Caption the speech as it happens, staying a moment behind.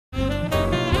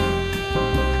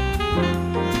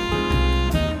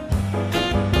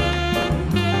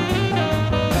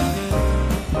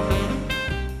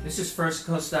is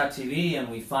FirstCoast.tv, and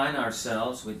we find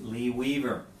ourselves with Lee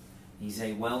Weaver. He's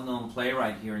a well-known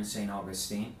playwright here in St.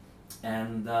 Augustine.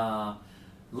 And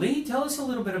Lee, tell us a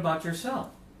little bit about yourself.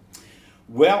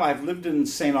 Well, I've lived in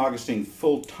St. Augustine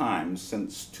full-time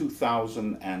since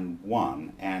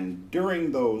 2001, and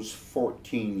during those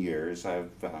 14 years I've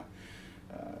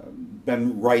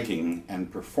been writing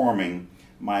and performing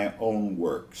my own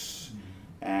works.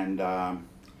 And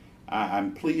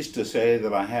I'm pleased to say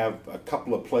that I have a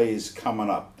couple of plays coming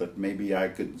up that maybe I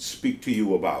could speak to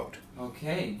you about.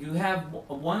 Okay, you have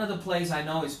one of the plays I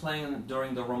know is playing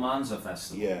during the Romanza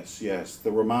Festival. Yes, the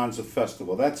Romanza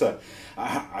Festival. That's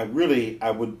I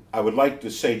would like to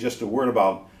say just a word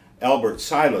about Albert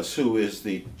Silas, who is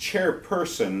the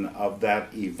chairperson of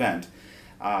that event.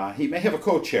 He may have a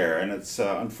co-chair, and it's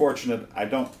unfortunate I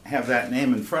don't have that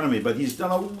name in front of me, but he's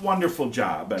done a wonderful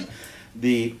job. And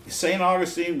the St.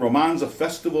 Augustine Romanza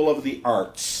Festival of the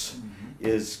Arts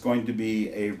is going to be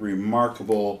a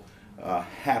remarkable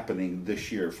happening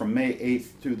this year from May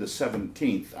 8th through the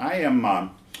 17th.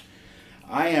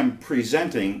 I am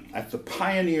presenting at the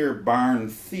Pioneer Barn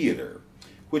Theater,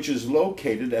 which is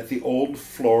located at the Old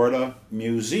Florida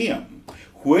Museum,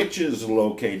 which is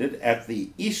located at the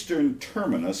eastern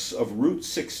terminus of Route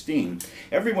 16.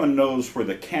 Everyone knows where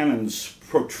the cannons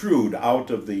protrude out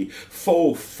of the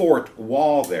faux fort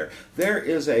wall there. There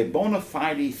is a bona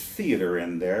fide theater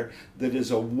in there that is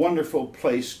a wonderful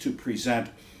place to present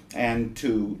and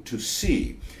to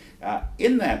see.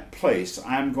 In that place,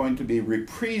 I'm going to be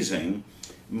reprising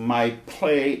my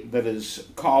play that is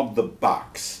called The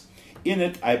Box. In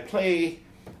it, I play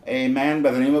a man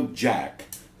by the name of Jack,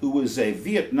 who is a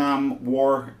Vietnam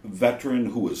War veteran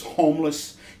who is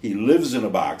homeless. He lives in a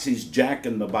box. He's Jack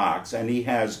in the Box, and he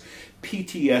has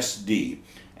PTSD.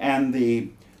 And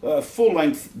the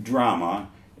full-length drama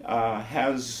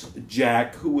has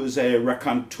Jack, who is a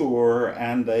raconteur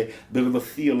and a bit of a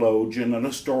theologian and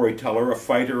a storyteller, a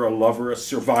fighter, a lover, a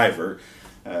survivor,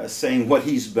 saying what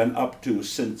he's been up to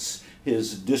since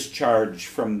his discharge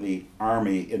from the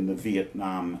Army in the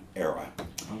Vietnam era.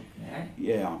 Okay.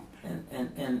 Yeah.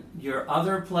 And your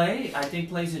other play, I think,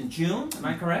 plays in June, am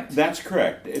I correct? That's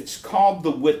correct. It's called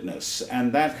The Witness,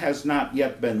 and that has not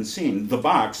yet been seen. The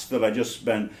Box that I just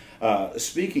been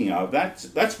speaking of,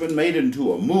 that's been made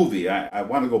into a movie. I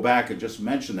want to go back and just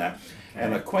mention that. Okay.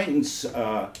 An acquaintance,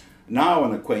 now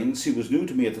an acquaintance, he was new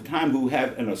to me at the time, who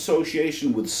had an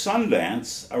association with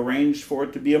Sundance arranged for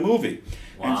it to be a movie.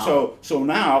 Wow. And so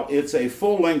now it's a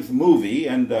full-length movie,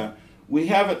 and we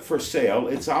have it for sale.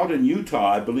 It's out in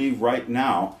Utah, I believe, right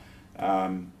now,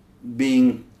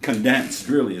 being condensed,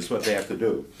 really, is what they have to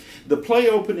do. The play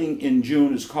opening in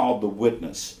June is called The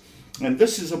Witness. And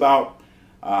this is about,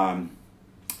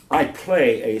 I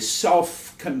play a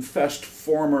self-confessed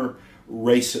former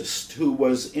racist who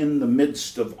was in the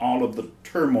midst of all of the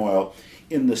turmoil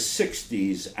in the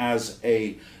 60s as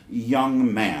a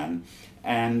young man.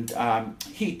 And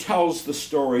he tells the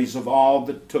stories of all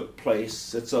that took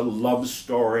place. It's a love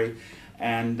story,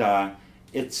 and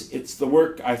it's the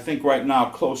work I think right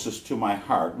now closest to my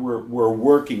heart. We're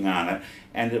working on it,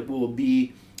 and it will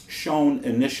be shown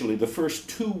initially the first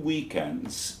 2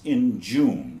 weekends in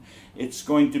June. It's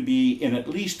going to be in at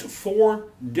least 4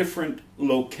 different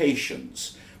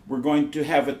locations. We're going to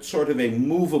have it sort of a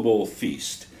movable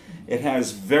feast. It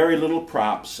has very little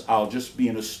props. I'll just be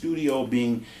in a studio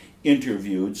being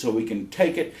interviewed, so we can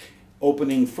take it,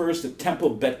 opening first at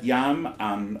Temple Bet Yam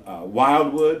on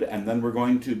Wildwood, and then we're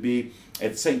going to be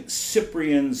at St.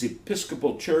 Cyprian's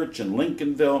Episcopal Church in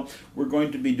Lincolnville. We're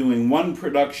going to be doing one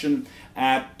production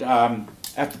at the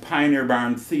Pioneer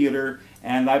Barn Theater,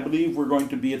 and I believe we're going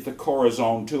to be at the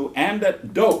Corazon too, and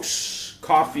at Dose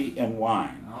Coffee and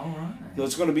Wine. All right. So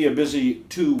it's going to be a busy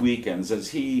 2 weekends as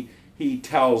he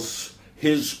tells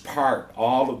his part,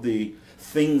 all of the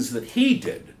things that he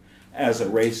did as a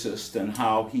racist, and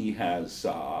how he has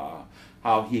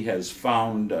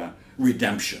found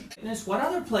redemption. What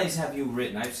other plays have you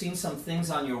written? I've seen some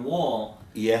things on your wall.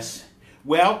 Yes.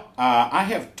 Well, I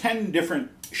have 10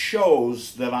 different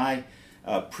shows that I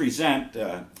present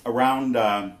around,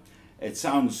 it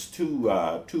sounds too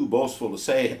boastful to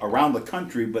say around the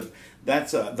country, but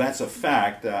that's a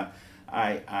fact.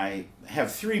 I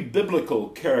have 3 biblical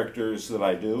characters that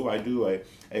I do. I do a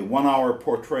 1-hour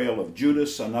portrayal of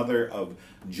Judas, another of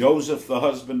Joseph, the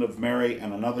husband of Mary,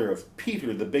 and another of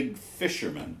Peter, the big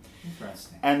fisherman.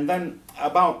 Interesting. And then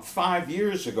about 5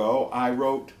 years ago, I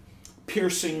wrote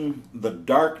Piercing the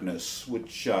Darkness,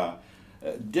 which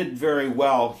did very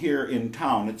well here in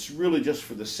town. It's really just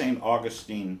for the St.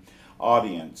 Augustine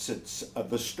audience. It's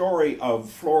the story of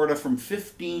Florida from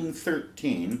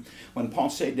 1513, when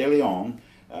Ponce de Leon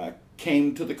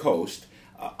came to the coast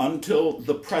until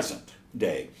the present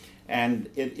day. And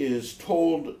it is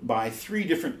told by 3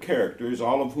 different characters,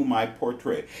 all of whom I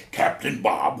portray. Captain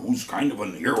Bob, who's kind of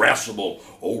an irascible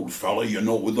old fella, you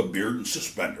know, with a beard and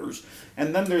suspenders.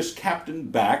 And then there's Captain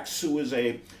Bax, who is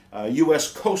a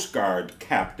U.S. Coast Guard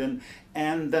captain.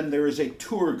 And then there is a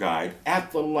tour guide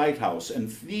at the lighthouse.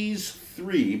 And these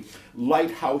 3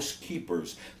 lighthouse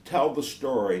keepers tell the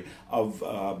story of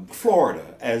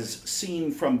Florida as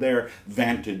seen from their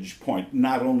vantage point,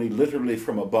 not only literally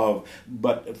from above,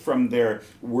 but from their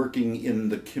working in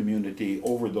the community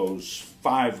over those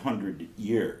 500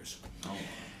 years. Oh.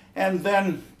 And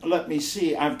then, let me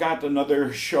see, I've got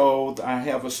another show. I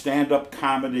have a stand-up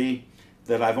comedy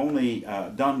that I've only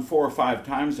done 4 or 5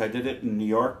 times. I did it in New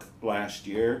York last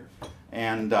year.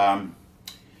 And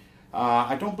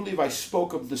I don't believe I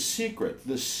spoke of The Secret.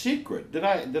 The Secret, did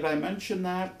I mention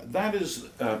that? That is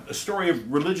a story of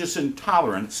religious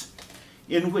intolerance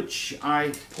in which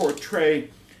I portray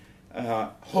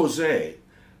Jose,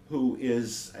 who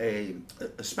is a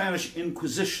Spanish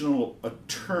Inquisitional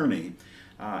attorney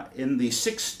in the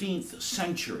 16th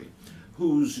century,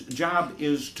 whose job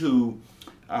is to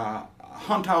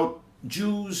hunt out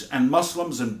Jews and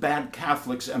Muslims and bad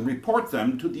Catholics and report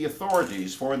them to the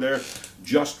authorities for their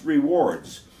just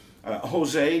rewards.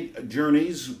 Jose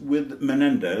journeys with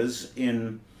Menendez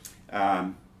in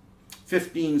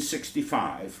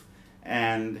 1565,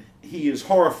 and he is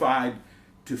horrified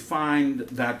to find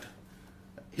that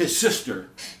his sister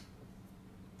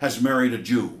has married a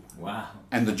Jew. Wow.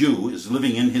 And the Jew is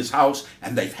living in his house,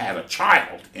 and they've had a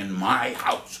child in my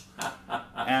house.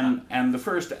 And the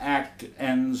first act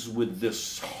ends with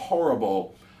this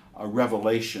horrible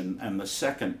revelation, and the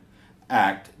second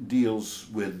act deals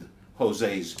with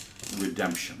Jose's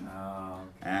redemption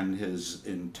and his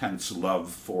intense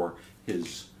love for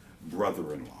his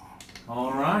brother-in-law.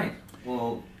 All right.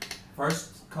 Well,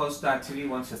 FirstCoast.tv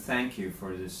wants to thank you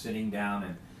for this sitting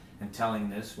down and telling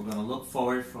this. We're going to look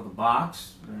forward for the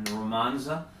box, and the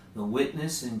Romanza, the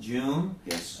Witness in June.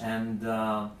 Yes. And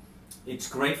it's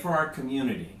great for our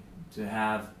community to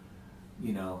have,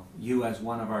 you know, you as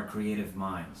one of our creative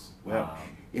minds. Well,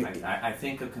 I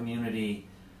think a community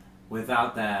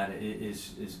without that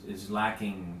is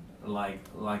lacking,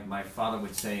 like my father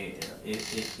would say,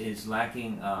 it is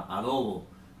lacking adobo,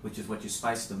 which is what you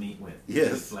spice the meat with.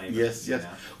 Yes, flavor, yes. You know?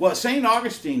 Well, St.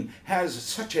 Augustine has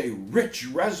such a rich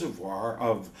reservoir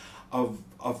of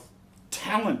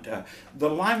talent. The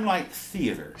Limelight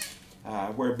Theater,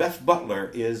 where Beth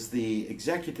Butler is the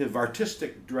executive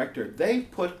artistic director, they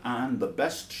put on the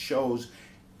best shows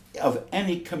of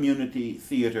any community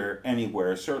theater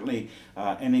anywhere, certainly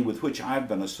any with which I've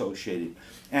been associated.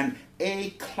 And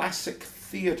A Classic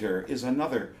Theater is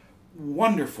another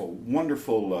wonderful,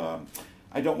 wonderful,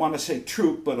 I don't want to say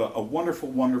troupe, but a wonderful,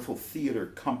 wonderful theater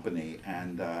company.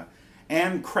 And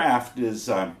Anne Craft is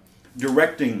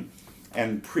directing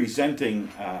and presenting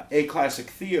A Classic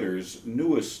Theater's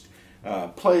newest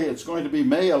play. It's going to be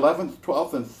May 11th,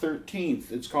 12th, and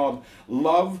 13th. It's called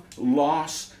Love,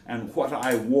 Loss, and What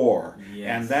I Wore. Yes.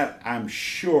 And that, I'm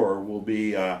sure, will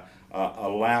be a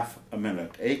laugh a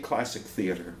minute. A Classic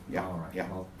Theater. Yeah. All right. Yeah.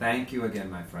 Well, thank you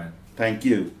again, my friend. Thank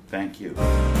you. Thank you.